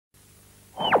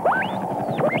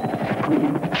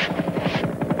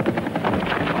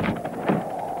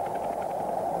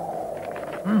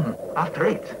After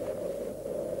 8.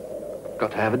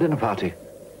 Got to have a dinner party.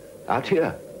 Out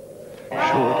here.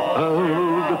 Should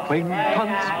old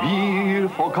acquaintance be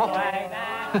forgot?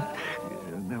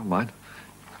 Never mind.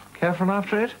 Care for an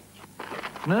after 8?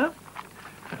 No?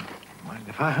 Mind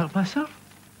if I help myself?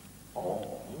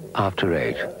 After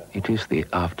 8. It is the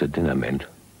after-dinner mint,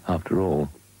 after all.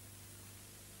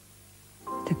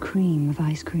 The cream of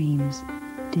ice creams,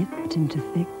 dipped into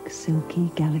thick, silky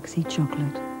Galaxy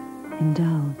chocolate.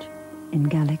 Indulge in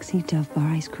Galaxy Dove Bar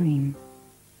ice cream.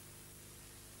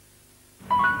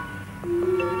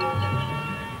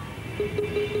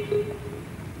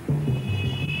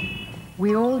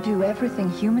 We all do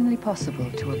everything humanly possible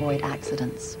to avoid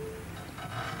accidents.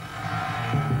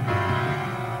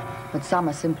 But some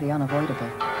are simply unavoidable.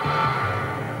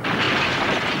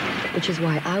 Which is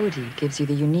why Audi gives you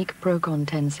the unique Procon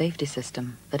 10 safety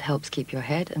system that helps keep your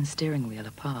head and steering wheel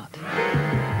apart.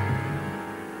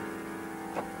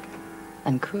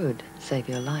 And could save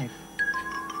your life.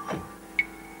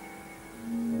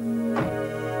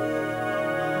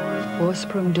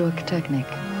 Ursprung durch Technik.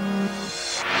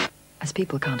 As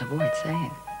people can't avoid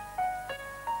saying.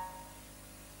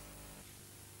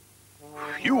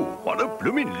 Phew, what a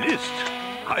blooming list.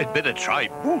 I'd better try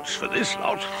boots for this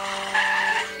lot.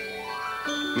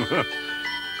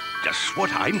 Just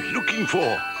what I'm looking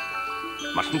for.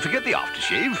 Mustn't forget the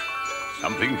aftershave.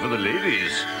 Something for the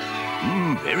ladies.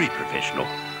 Very professional.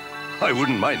 I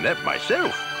wouldn't mind that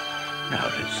myself.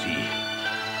 Now, let's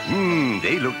see.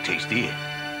 They look tasty.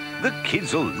 The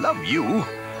kids will love you.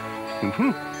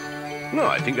 No,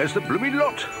 I think that's the blooming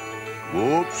lot.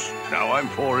 Whoops, now I'm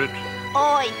for it.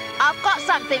 Oi, I've got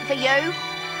something for you.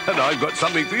 And I've got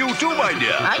something for you too, my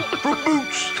dear. From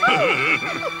Boots.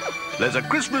 There's a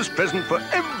Christmas present for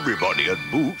everybody at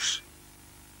Boots.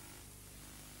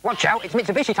 Watch out, it's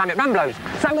Mitsubishi time at Ramblo's.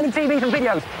 So many TVs and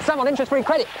videos, some on interest-free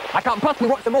credit. I can't possibly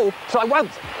watch them all, so I won't.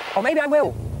 Or maybe I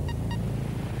will.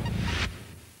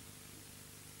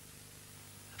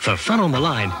 For fun on the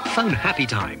line, phone Happy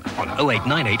Time on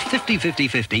 0898 50 50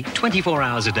 50, 24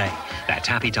 hours a day. That's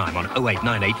Happy Time on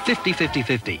 0898 50 50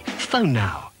 50. Phone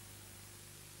now.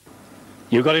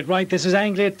 You got it right. This is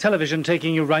Anglia Television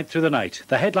taking you right through the night.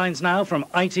 The headlines now from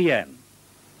ITN.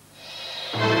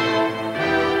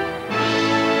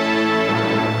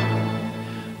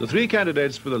 The three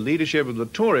candidates for the leadership of the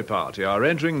Tory party are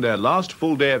entering their last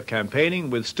full day of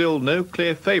campaigning with still no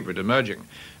clear favourite emerging.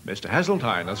 Mr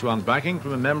Heseltine has won backing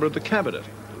from a member of the Cabinet,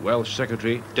 the Welsh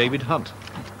Secretary David Hunt.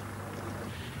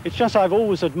 It's just I've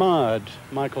always admired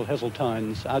Michael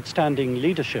Heseltine's outstanding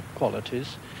leadership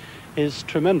qualities, his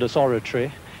tremendous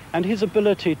oratory, and his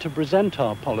ability to present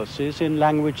our policies in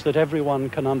language that everyone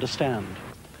can understand.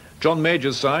 John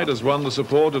Major's side has won the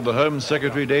support of the Home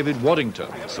Secretary David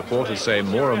Waddington. Supporters say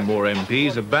more and more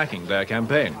MPs are backing their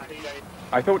campaign.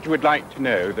 I thought you would like to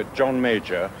know that John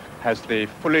Major has the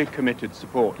fully committed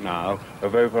support now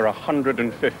of over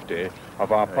 150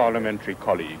 of our parliamentary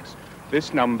colleagues.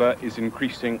 This number is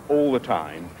increasing all the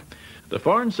time. The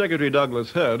Foreign Secretary Douglas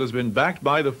Hurd has been backed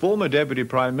by the former Deputy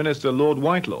Prime Minister Lord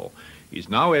Whitelaw. He's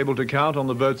now able to count on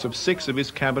the votes of 6 of his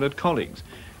cabinet colleagues.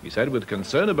 He said with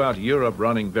concern about Europe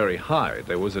running very high,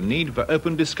 there was a need for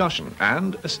open discussion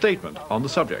and a statement on the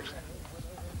subject.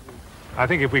 I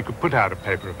think if we could put out a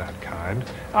paper of that kind,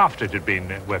 after it had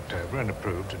been worked over and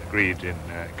approved and agreed in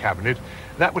Cabinet,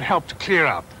 that would help to clear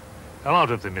up a lot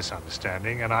of the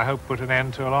misunderstanding and I hope put an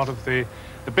end to a lot of the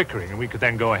bickering. And we could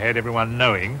then go ahead, everyone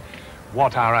knowing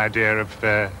what our idea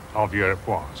of Europe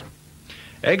was.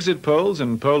 Exit polls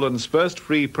in Poland's first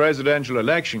free presidential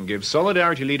election give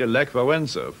Solidarity leader Lech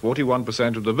Wałęsa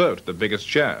 41% of the vote, the biggest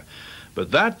share.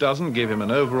 But that doesn't give him an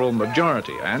overall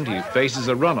majority, and he faces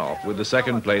a runoff with the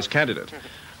second-place candidate.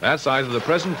 That's either the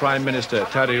present Prime Minister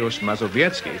Tadeusz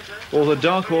Mazowiecki or the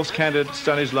dark horse candidate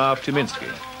Stanislaw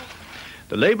Tymiński.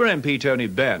 The Labour MP Tony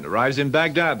Benn arrives in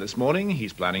Baghdad this morning.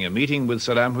 He's planning a meeting with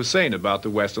Saddam Hussein about the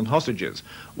Western hostages.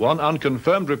 One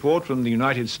unconfirmed report from the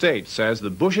United States says the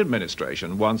Bush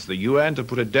administration wants the UN to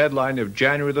put a deadline of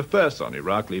January the 1st on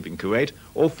Iraq leaving Kuwait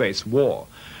or face war.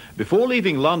 Before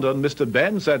leaving London, Mr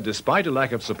Benn said despite a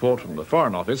lack of support from the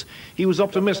Foreign Office, he was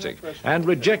optimistic and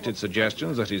rejected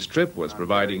suggestions that his trip was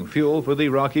providing fuel for the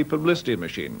Iraqi publicity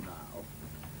machine.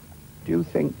 Do you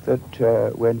think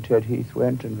that when Ted Heath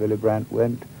went and Willy Brandt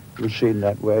went, it was seen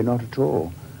that way? Not at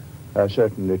all.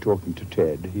 Certainly talking to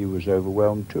Ted, he was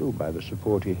overwhelmed too by the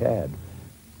support he had.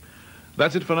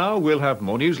 That's it for now. We'll have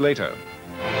more news later.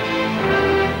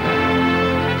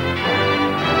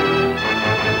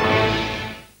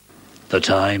 The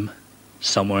time,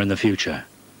 somewhere in the future.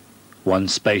 One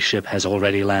spaceship has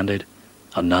already landed,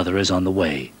 another is on the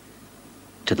way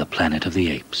to the planet of the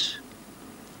apes.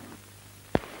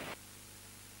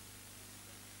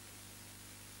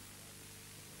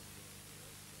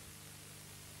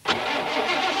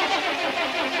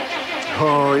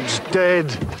 Oh, it's dead.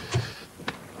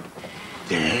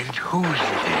 Dead? Who's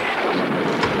dead?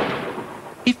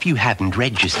 If you haven't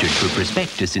registered for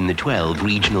prospectus in the 12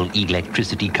 regional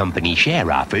electricity company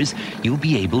share offers, you'll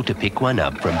be able to pick one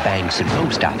up from banks and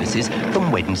post offices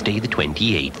from Wednesday the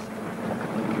 28th.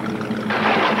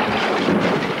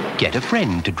 Get a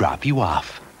friend to drop you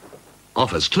off.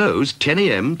 Offers close 10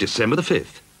 a.m. December the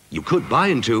 5th. You could buy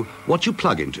into what you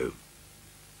plug into.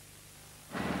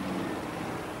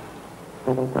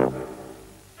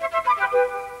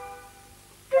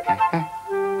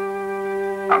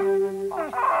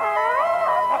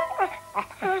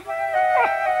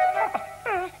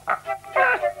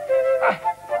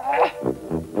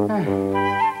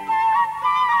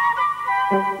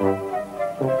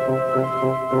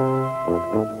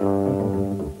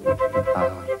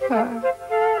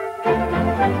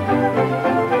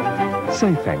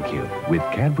 Say thank you with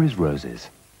Cadbury's Roses.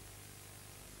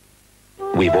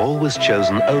 We've always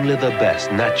chosen only the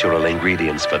best natural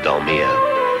ingredients for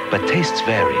dolmio, but tastes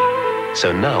vary.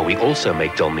 So now we also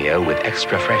make dolmio with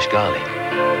extra fresh garlic,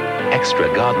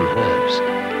 extra garden herbs,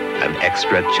 and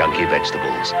extra chunky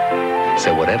vegetables.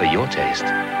 So whatever your taste,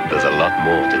 there's a lot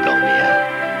more to dolmio.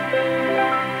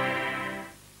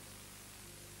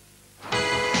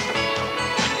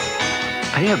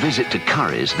 Pay a visit to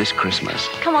Curry's this Christmas,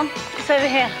 Come on, it's over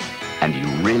here. and you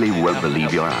really won't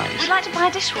believe your eyes. We'd like to buy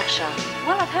a dishwasher.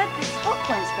 Well, I've heard this hot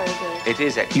point's very good. It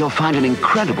is. You'll find an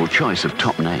incredible choice of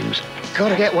top names.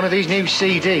 Gotta get one of these new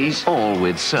CDs. All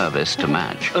with service to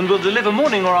match. And we'll deliver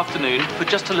morning or afternoon for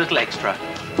just a little extra.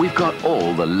 We've got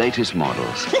all the latest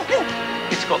models.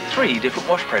 It's got 3 different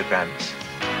wash programs.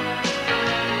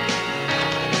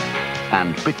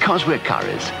 And because we're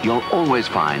Curry's, you'll always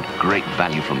find great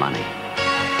value for money.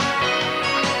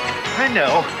 I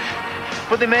know,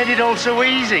 but they made it all so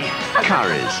easy.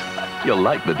 Curry's. You'll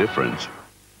like the difference.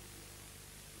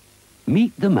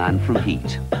 Meet the man from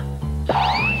Heat.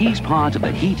 He's part of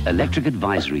the Heat Electric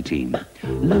Advisory Team,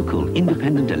 local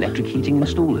independent electric heating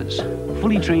installers,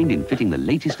 fully trained in fitting the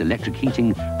latest electric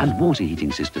heating and water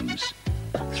heating systems.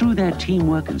 Through their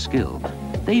teamwork and skill,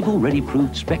 they've already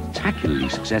proved spectacularly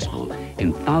successful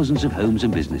in thousands of homes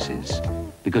and businesses,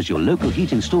 because your local heat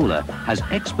installer has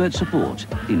expert support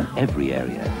in every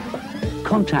area.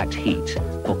 Contact Heat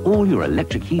for all your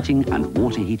electric heating and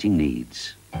water heating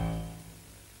needs.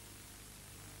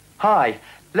 Hi,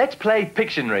 let's play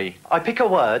Pictionary. I pick a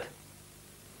word,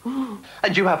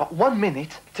 and you have 1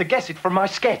 minute to guess it from my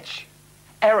sketch.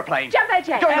 Aeroplane. Jumbo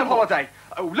jet. Going on holiday.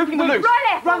 Oh, looping the loose.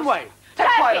 Royal Air Force. Runway. Turkey.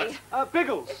 Pilot.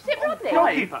 Biggles. Zip Rodney.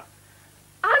 Goalkeeper.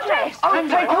 Undress.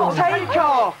 Oh, take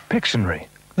off. Pictionary,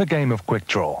 the game of quick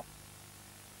draw.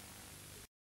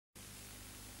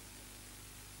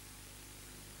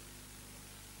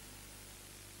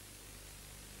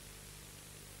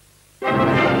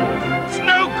 It's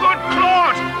no good,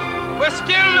 Claude! We're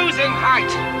still losing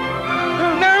height!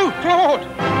 Oh, no, Claude!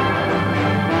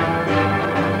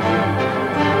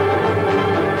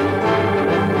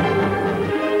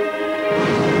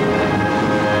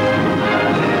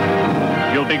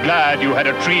 You'll be glad you had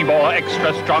a Trebor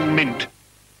Extra Strong Mint.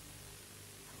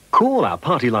 Call our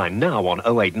party line now on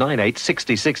 0898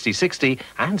 60 60 60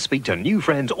 and speak to new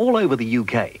friends all over the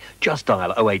UK. Just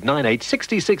dial 0898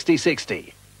 60 60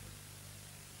 60.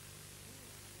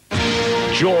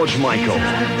 George Michael.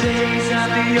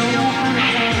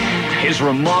 His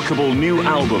remarkable new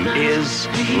album is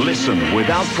Listen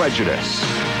Without Prejudice.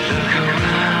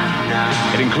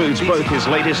 It includes both his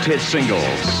latest hit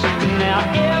singles. Now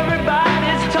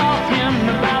everybody's talking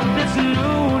about this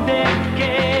new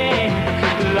decade.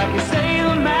 Like you say,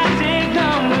 the magic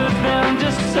numbers, then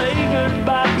just say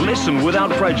goodbye. Listen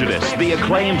Without Prejudice, the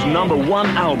acclaimed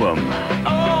 #1 album.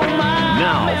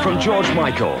 Now from George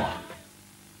Michael.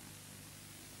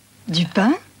 Du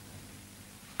pain,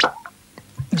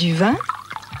 du vin,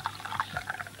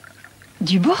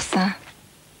 du boursin.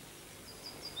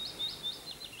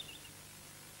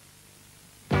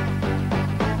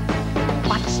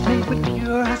 What's made with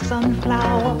pure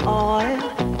sunflower oil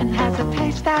and has a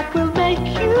taste that will make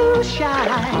you shine.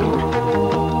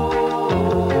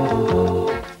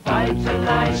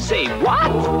 Vitalize. Say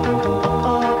what?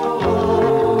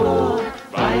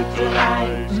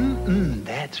 Vitalize.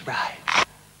 That's right.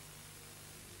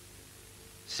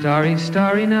 Starry,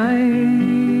 starry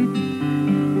night.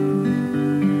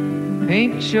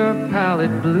 Paint your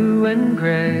palette blue and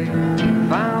gray.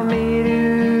 Found me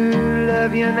to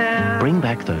love you now. Bring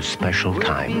back those special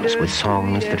times with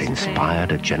songs that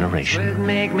inspired a generation.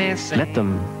 Let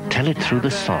them tell it through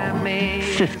the song.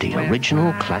 50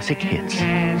 original classic hits.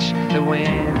 Catch the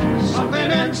wind. Something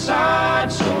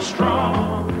inside so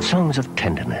strong. Songs of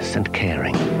tenderness and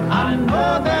caring. I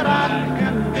know that I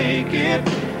can make it.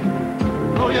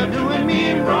 Oh, you're doing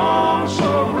me wrong,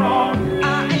 so wrong.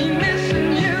 I ain't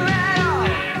missing you at all.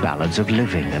 Ballads of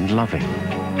living and loving.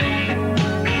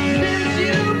 Since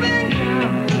you've been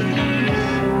gone,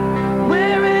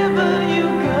 wherever you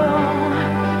go,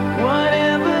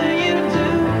 whatever you do,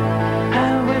 I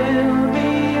will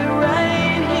be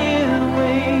right here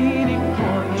waiting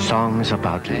for you. Songs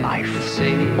about life,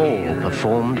 all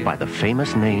performed by the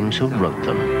famous names who wrote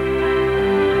them.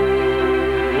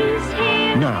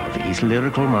 Now these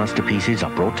lyrical masterpieces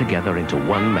are brought together into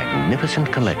one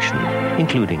magnificent collection,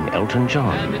 including Elton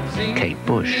John, Kate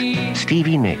Bush,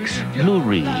 Stevie Nicks, Lou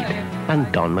Reed,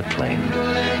 and Don McLean.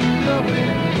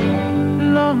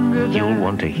 You'll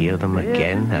want to hear them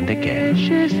again and again.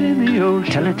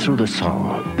 Tell it through the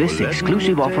song. This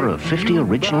exclusive offer of 50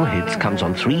 original hits comes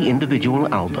on 3 individual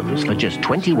albums for just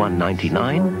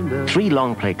 $21.99, 3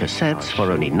 long play cassettes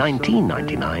for only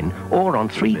 $19.99, or on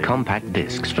 3 compact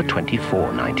discs for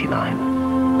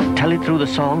 $24.99. Tell It Through the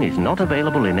Song is not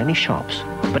available in any shops,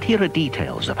 but here are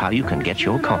details of how you can get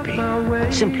your copy.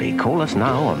 Simply call us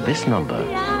now on this number.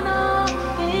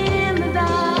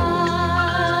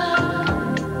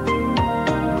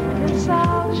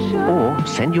 Or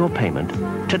send your payment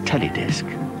to Teledisc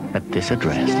at this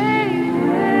address.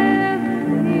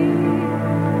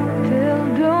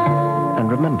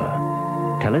 And remember,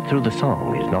 Tell It Through the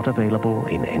Song is not available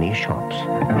in any shops.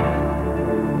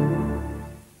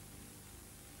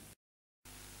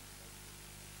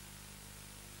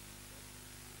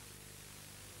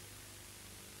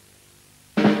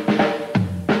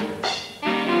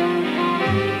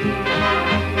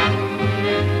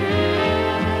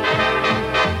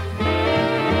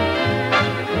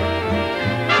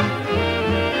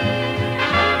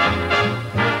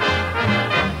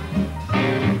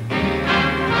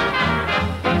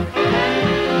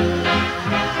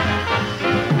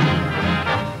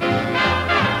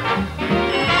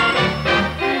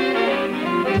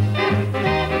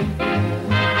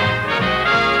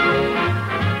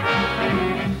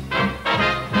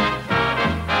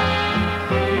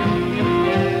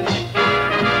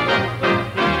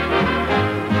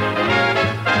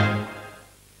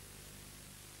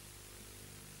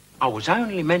 I was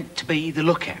only meant to be the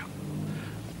lookout.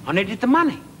 I needed the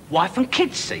money. Wife and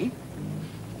kids, see?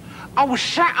 I was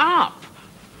set up.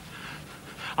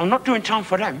 I'm not doing time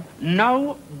for them.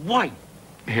 No way.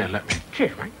 Here, let me.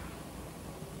 Cheers, mate.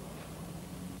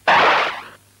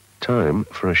 Time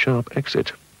for a sharp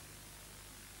exit.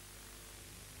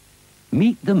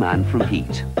 Meet the man from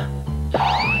Heat.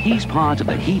 He's part of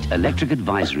the Heat Electric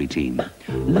Advisory Team.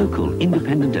 Local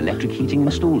independent electric heating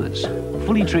installers,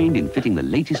 fully trained in fitting the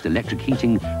latest electric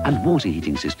heating and water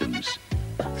heating systems.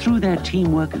 Through their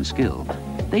teamwork and skill,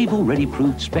 they've already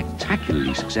proved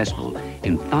spectacularly successful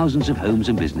in thousands of homes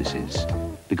and businesses.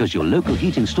 Because your local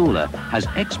heat installer has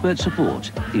expert support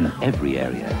in every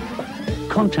area.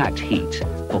 Contact Heat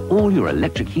for all your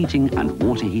electric heating and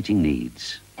water heating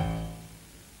needs.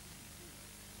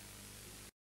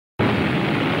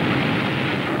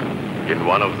 In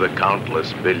one of the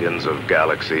countless billions of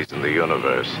galaxies in the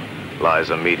universe lies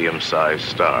a medium-sized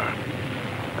star,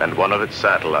 and one of its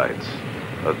satellites,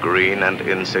 a green and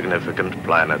insignificant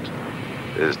planet,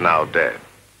 is now dead.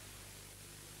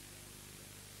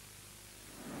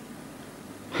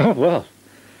 Oh, well,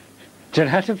 don't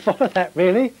have to follow that,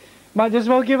 really. Might as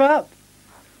well give up.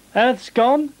 Earth's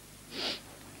gone.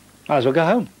 Might as well go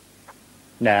home.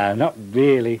 No, not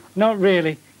really. Not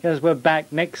really. Because we're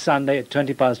back next Sunday at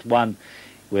 1:20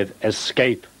 with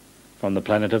Escape from the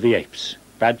Planet of the Apes.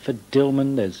 Bradford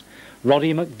Dillman, there's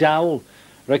Roddy McDowell,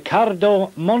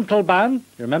 Ricardo Montalban,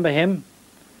 you remember him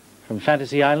from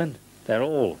Fantasy Island? They're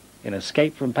all in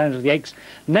Escape from Planet of the Apes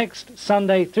next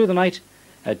Sunday through the night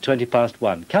at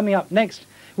 1:20. Coming up next,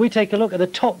 we take a look at the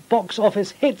top box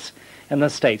office hits in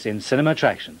the States in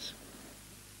Cinemattractions.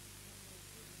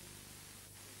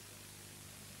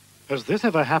 Has this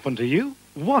ever happened to you?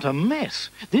 What a mess!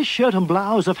 This shirt and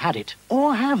blouse have had it.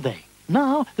 Or have they?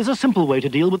 Now, there's a simple way to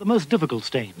deal with the most difficult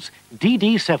stains.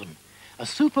 DD7. A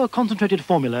super concentrated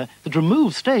formula that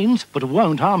removes stains but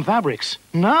won't harm fabrics.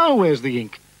 Now where's the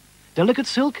ink? Delicate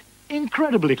silk?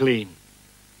 Incredibly clean.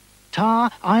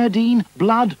 Tar, iodine,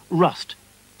 blood, rust.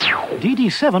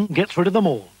 DD7 gets rid of them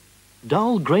all.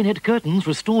 Dull grey-net curtains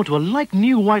restore to a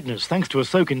like-new whiteness thanks to a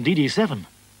soak in DD7.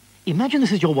 Imagine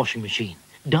this is your washing machine.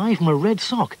 Dye from a red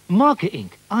sock, marker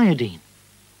ink, iodine.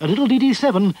 A little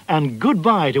DD7 and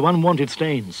goodbye to unwanted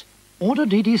stains. Order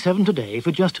DD7 today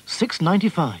for just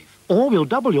 $6.95. Or we'll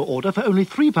double your order for only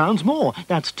 £3 more.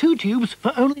 That's 2 tubes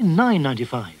for only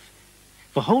 $9.95.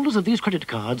 For holders of these credit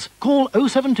cards, call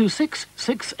 0726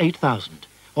 68000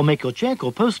 or make your cheque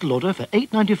or postal order for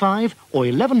 £8.95 or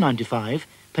 £11.95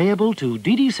 payable to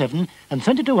DD7 and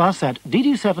send it to us at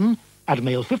DD7 at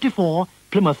Mail 54,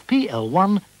 Plymouth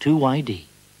PL1 2YD.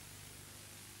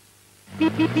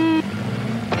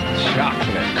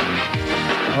 Chocolate.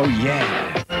 Oh,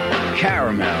 yeah.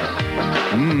 Caramel.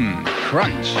 Mmm,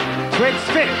 crunch. Twix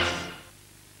Fits.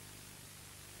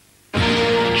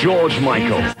 George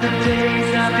Michael.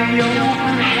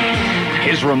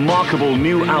 His remarkable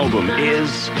new album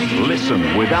is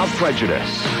Listen Without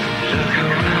Prejudice.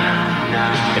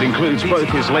 It includes both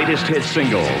his latest hit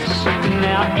singles.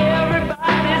 Now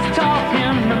everybody's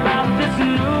talking about this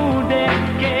new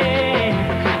decade.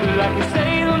 Like you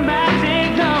say, the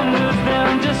magic numbers,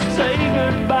 then just say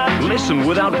goodbye. Listen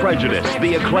Without Prejudice,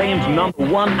 the acclaimed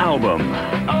 #1 album.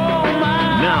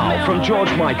 Now from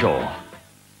George Michael.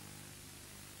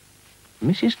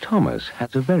 Mrs. Thomas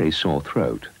has a very sore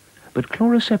throat, but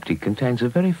Chloraseptic contains a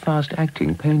very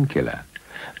fast-acting painkiller.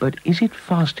 But is it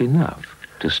fast enough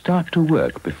to start to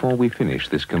work before we finish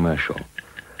this commercial?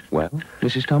 Well,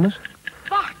 Mrs. Thomas?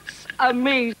 That's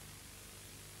amazing.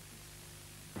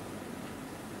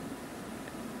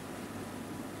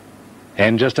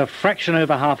 In just a fraction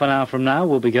over half an hour from now,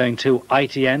 we'll be going to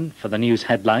ITN for the news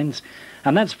headlines,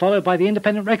 and that's followed by the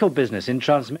independent record business in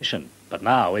transmission. But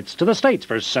now it's to the States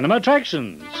for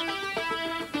Cinemattractions.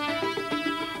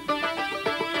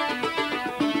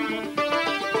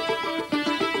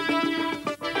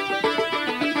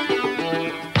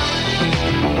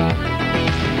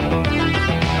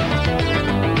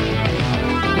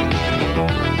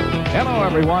 Hello,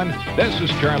 everyone. This is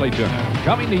Charlie Tuna,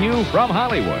 coming to you from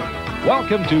Hollywood.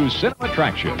 Welcome to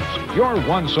Cinemattractions, your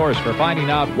one source for finding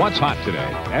out what's hot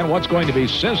today and what's going to be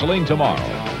sizzling tomorrow.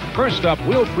 First up,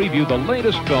 we'll preview the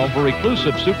latest film for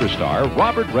reclusive superstar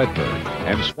Robert Redford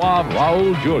and suave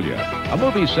Raul Julia, a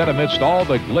movie set amidst all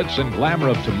the glitz and glamour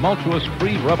of tumultuous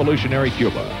pre-revolutionary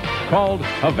Cuba, called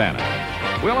Havana.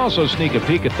 We'll also sneak a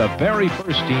peek at the very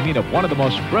first teaming of one of the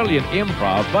most brilliant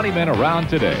improv funny men around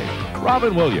today,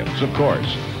 Robin Williams, of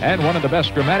course, and one of the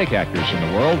best dramatic actors in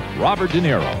the world, Robert De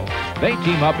Niro. They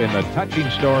team up in the touching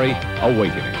story,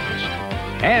 Awakenings.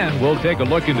 And we'll take a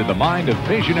look into the mind of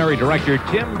visionary director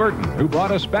Tim Burton, who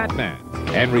brought us Batman,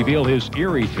 and reveal his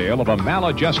eerie tale of a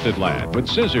maladjusted lad with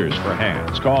scissors for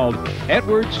hands called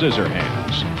Edward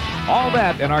Scissorhands. All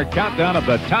that in our countdown of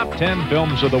the top 10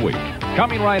 films of the week,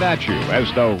 coming right at you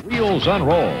as the reels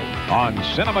unroll on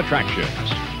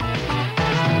Cinemattractions.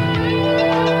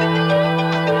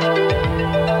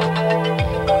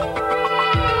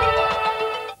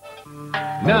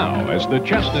 Now, as the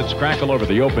chestnuts crackle over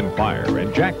the open fire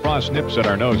and Jack Frost nips at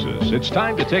our noses, it's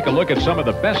time to take a look at some of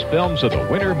the best films of the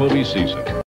winter movie season.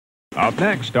 Up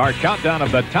next, our countdown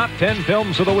of the top 10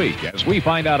 films of the week as we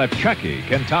find out if Chucky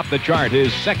can top the chart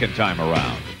his second time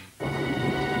around.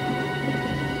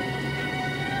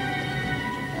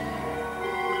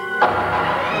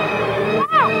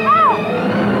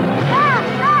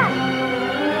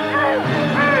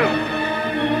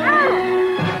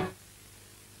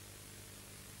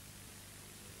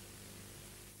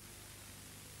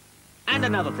 And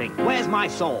another thing, where's my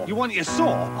saw? You want your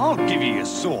saw? I'll give you your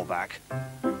saw back.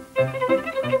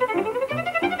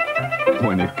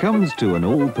 When it comes to an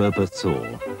all-purpose saw,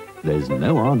 there's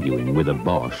no arguing with a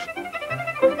Bosch.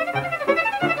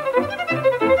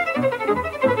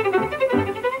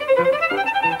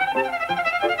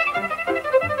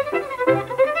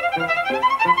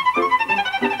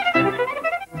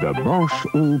 The Bosch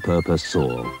all-purpose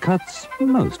saw cuts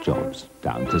most jobs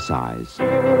down to size.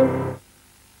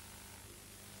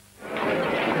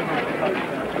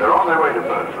 They're on their way to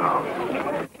Perth now.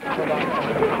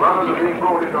 Runners are being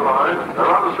brought into line. They're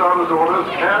under starters' orders.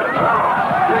 And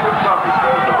Jacob Sutton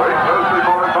goes the way, closely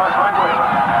followed by Highwayman.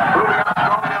 Moving up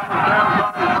strongly on the stand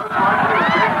side is most likely is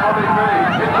King Bobby Bay.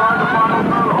 Inside the final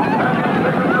furlong. And he's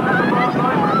taken them at the far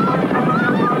side.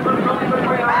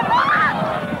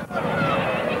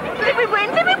 Did we win?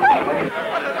 Did we win?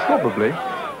 Probably.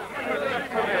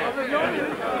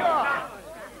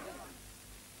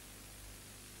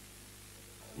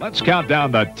 Let's count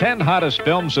down the 10 hottest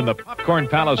films in the popcorn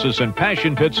palaces and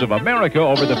passion pits of America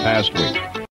over the past week.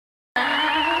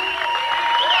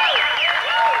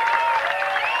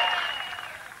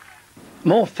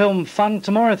 More film fun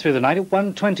tomorrow through the night at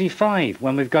 1:25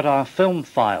 when we've got our film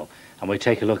file and we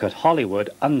take a look at Hollywood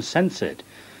Uncensored.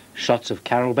 Shots of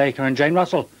Carol Baker and Jane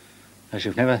Russell, as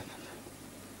you've never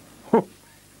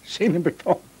seen them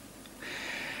before.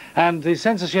 And the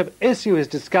censorship issue is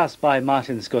discussed by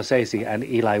Martin Scorsese and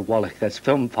Eli Wallach. That's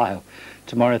Film File.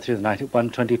 Tomorrow through the night at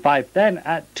 1:25. Then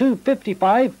at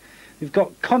 2:55, we've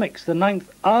got Comics, The Ninth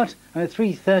Art, and at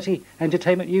 3:30,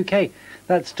 Entertainment UK.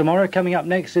 That's tomorrow. Coming up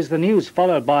next is the news,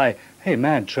 followed by, hey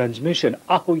man, transmission.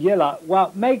 Oh, yeah, like,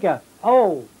 wow, mega.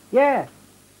 Oh, yeah.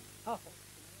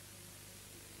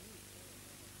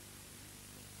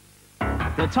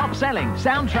 The top-selling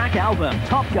soundtrack album,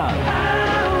 Top Gun.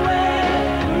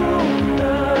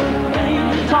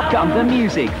 Top Gun The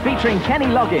Music, featuring Kenny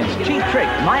Loggins, Cheap Trick,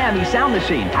 Miami Sound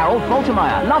Machine, Harold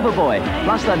Faltermeyer, Loverboy,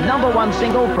 plus the #1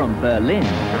 single from Berlin.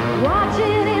 Watch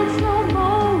it in slow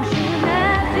motion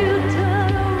as you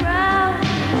turn around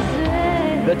and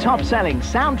say, The top-selling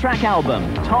soundtrack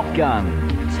album, Top Gun.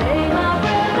 take my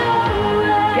breath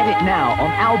away. Get it now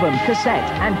on album, cassette,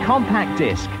 and compact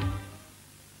disc.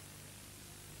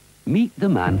 Meet the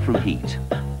man from Heat.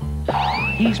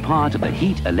 He's part of the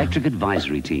Heat Electric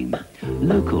Advisory Team,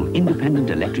 local independent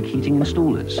electric heating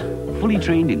installers, fully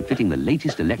trained in fitting the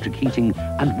latest electric heating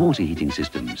and water heating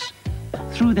systems.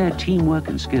 Through their teamwork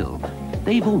and skill,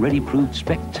 they've already proved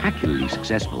spectacularly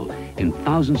successful in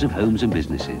thousands of homes and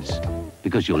businesses,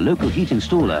 because your local heat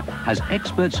installer has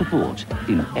expert support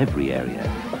in every area.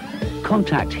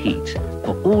 Contact Heat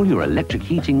for all your electric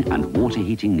heating and water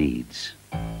heating needs.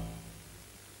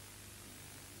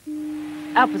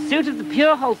 Our pursuit of the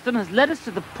pure Holstein has led us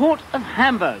to the port of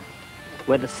Hamburg,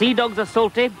 where the sea dogs are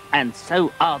salty and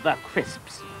so are the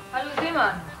crisps. Hallo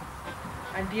Seemann.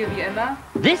 Ein Bier wie immer.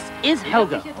 This is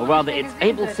Helga, or rather it's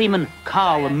able seaman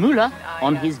Karl Müller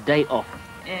on his day off.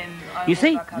 You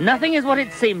see, nothing is what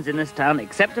it seems in this town,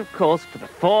 except of course for the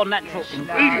 4 natural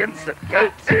ingredients that go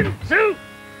into...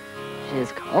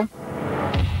 Cheers, Carl.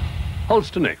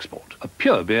 Holstein Export, a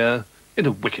pure beer in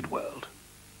a wicked world.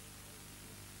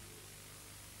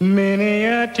 Many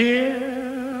a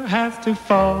tear has to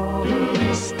fall.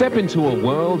 Step into a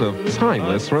world of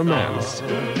timeless romance.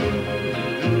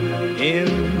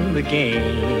 In the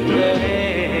game,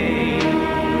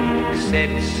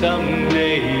 said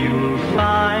someday you'll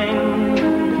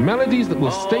find Melodies that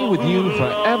will stay with you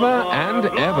forever and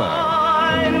ever.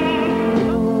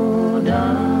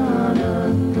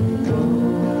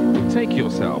 Take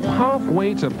yourself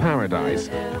halfway to paradise.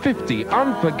 50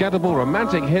 unforgettable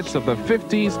romantic hits of the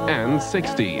 50s and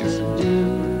 60s.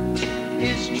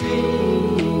 It's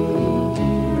true.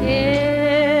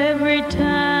 Every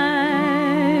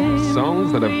time.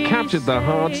 Songs that have captured the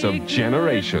hearts of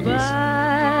generations.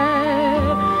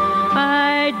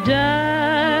 I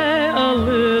die a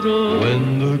little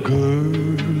when the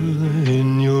girl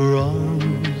in your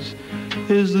arms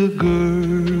is the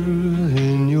girl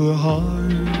in your heart.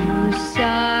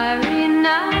 Sorry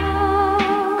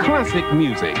now. Classic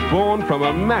music born from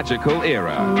a magical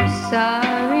era.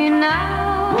 Sorry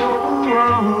now.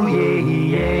 Oh, yeah,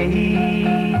 yeah.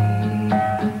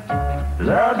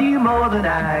 Love you more than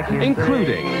I can.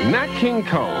 Including Nat King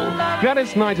Cole,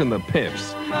 Gladys Knight and the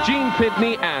Pips, Gene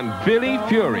Pitney and Billy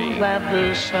Fury.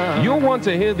 You'll want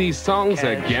to hear these songs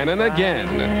again and again.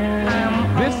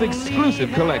 This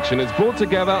exclusive collection is brought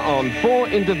together on 4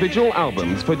 individual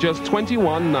albums for just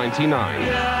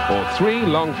 $21.99, or 3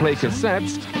 long play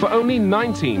cassettes for only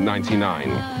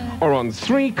 $19.99, or on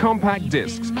 3 compact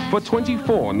discs for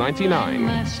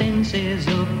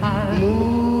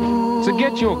 $24.99. To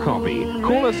get your copy,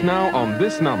 call us now on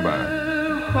this number.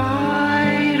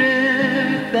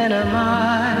 Than a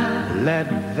mile, let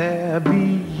there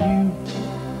be you.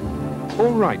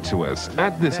 Or write to us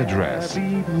at this address.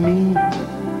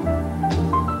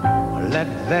 Let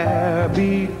there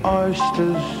be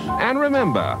oysters. And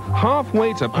remember,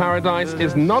 Halfway to Paradise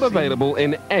is not available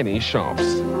in any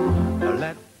shops.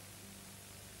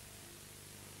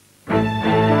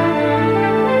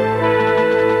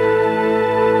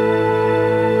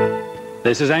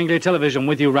 This is Anglia Television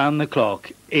with you round the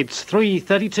clock. It's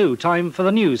 3:32, time for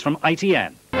the news from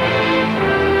ITN.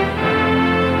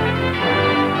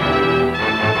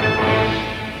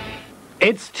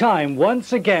 It's time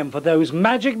once again for those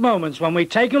magic moments when we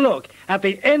take a look at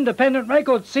the independent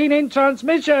record scene in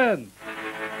transmission.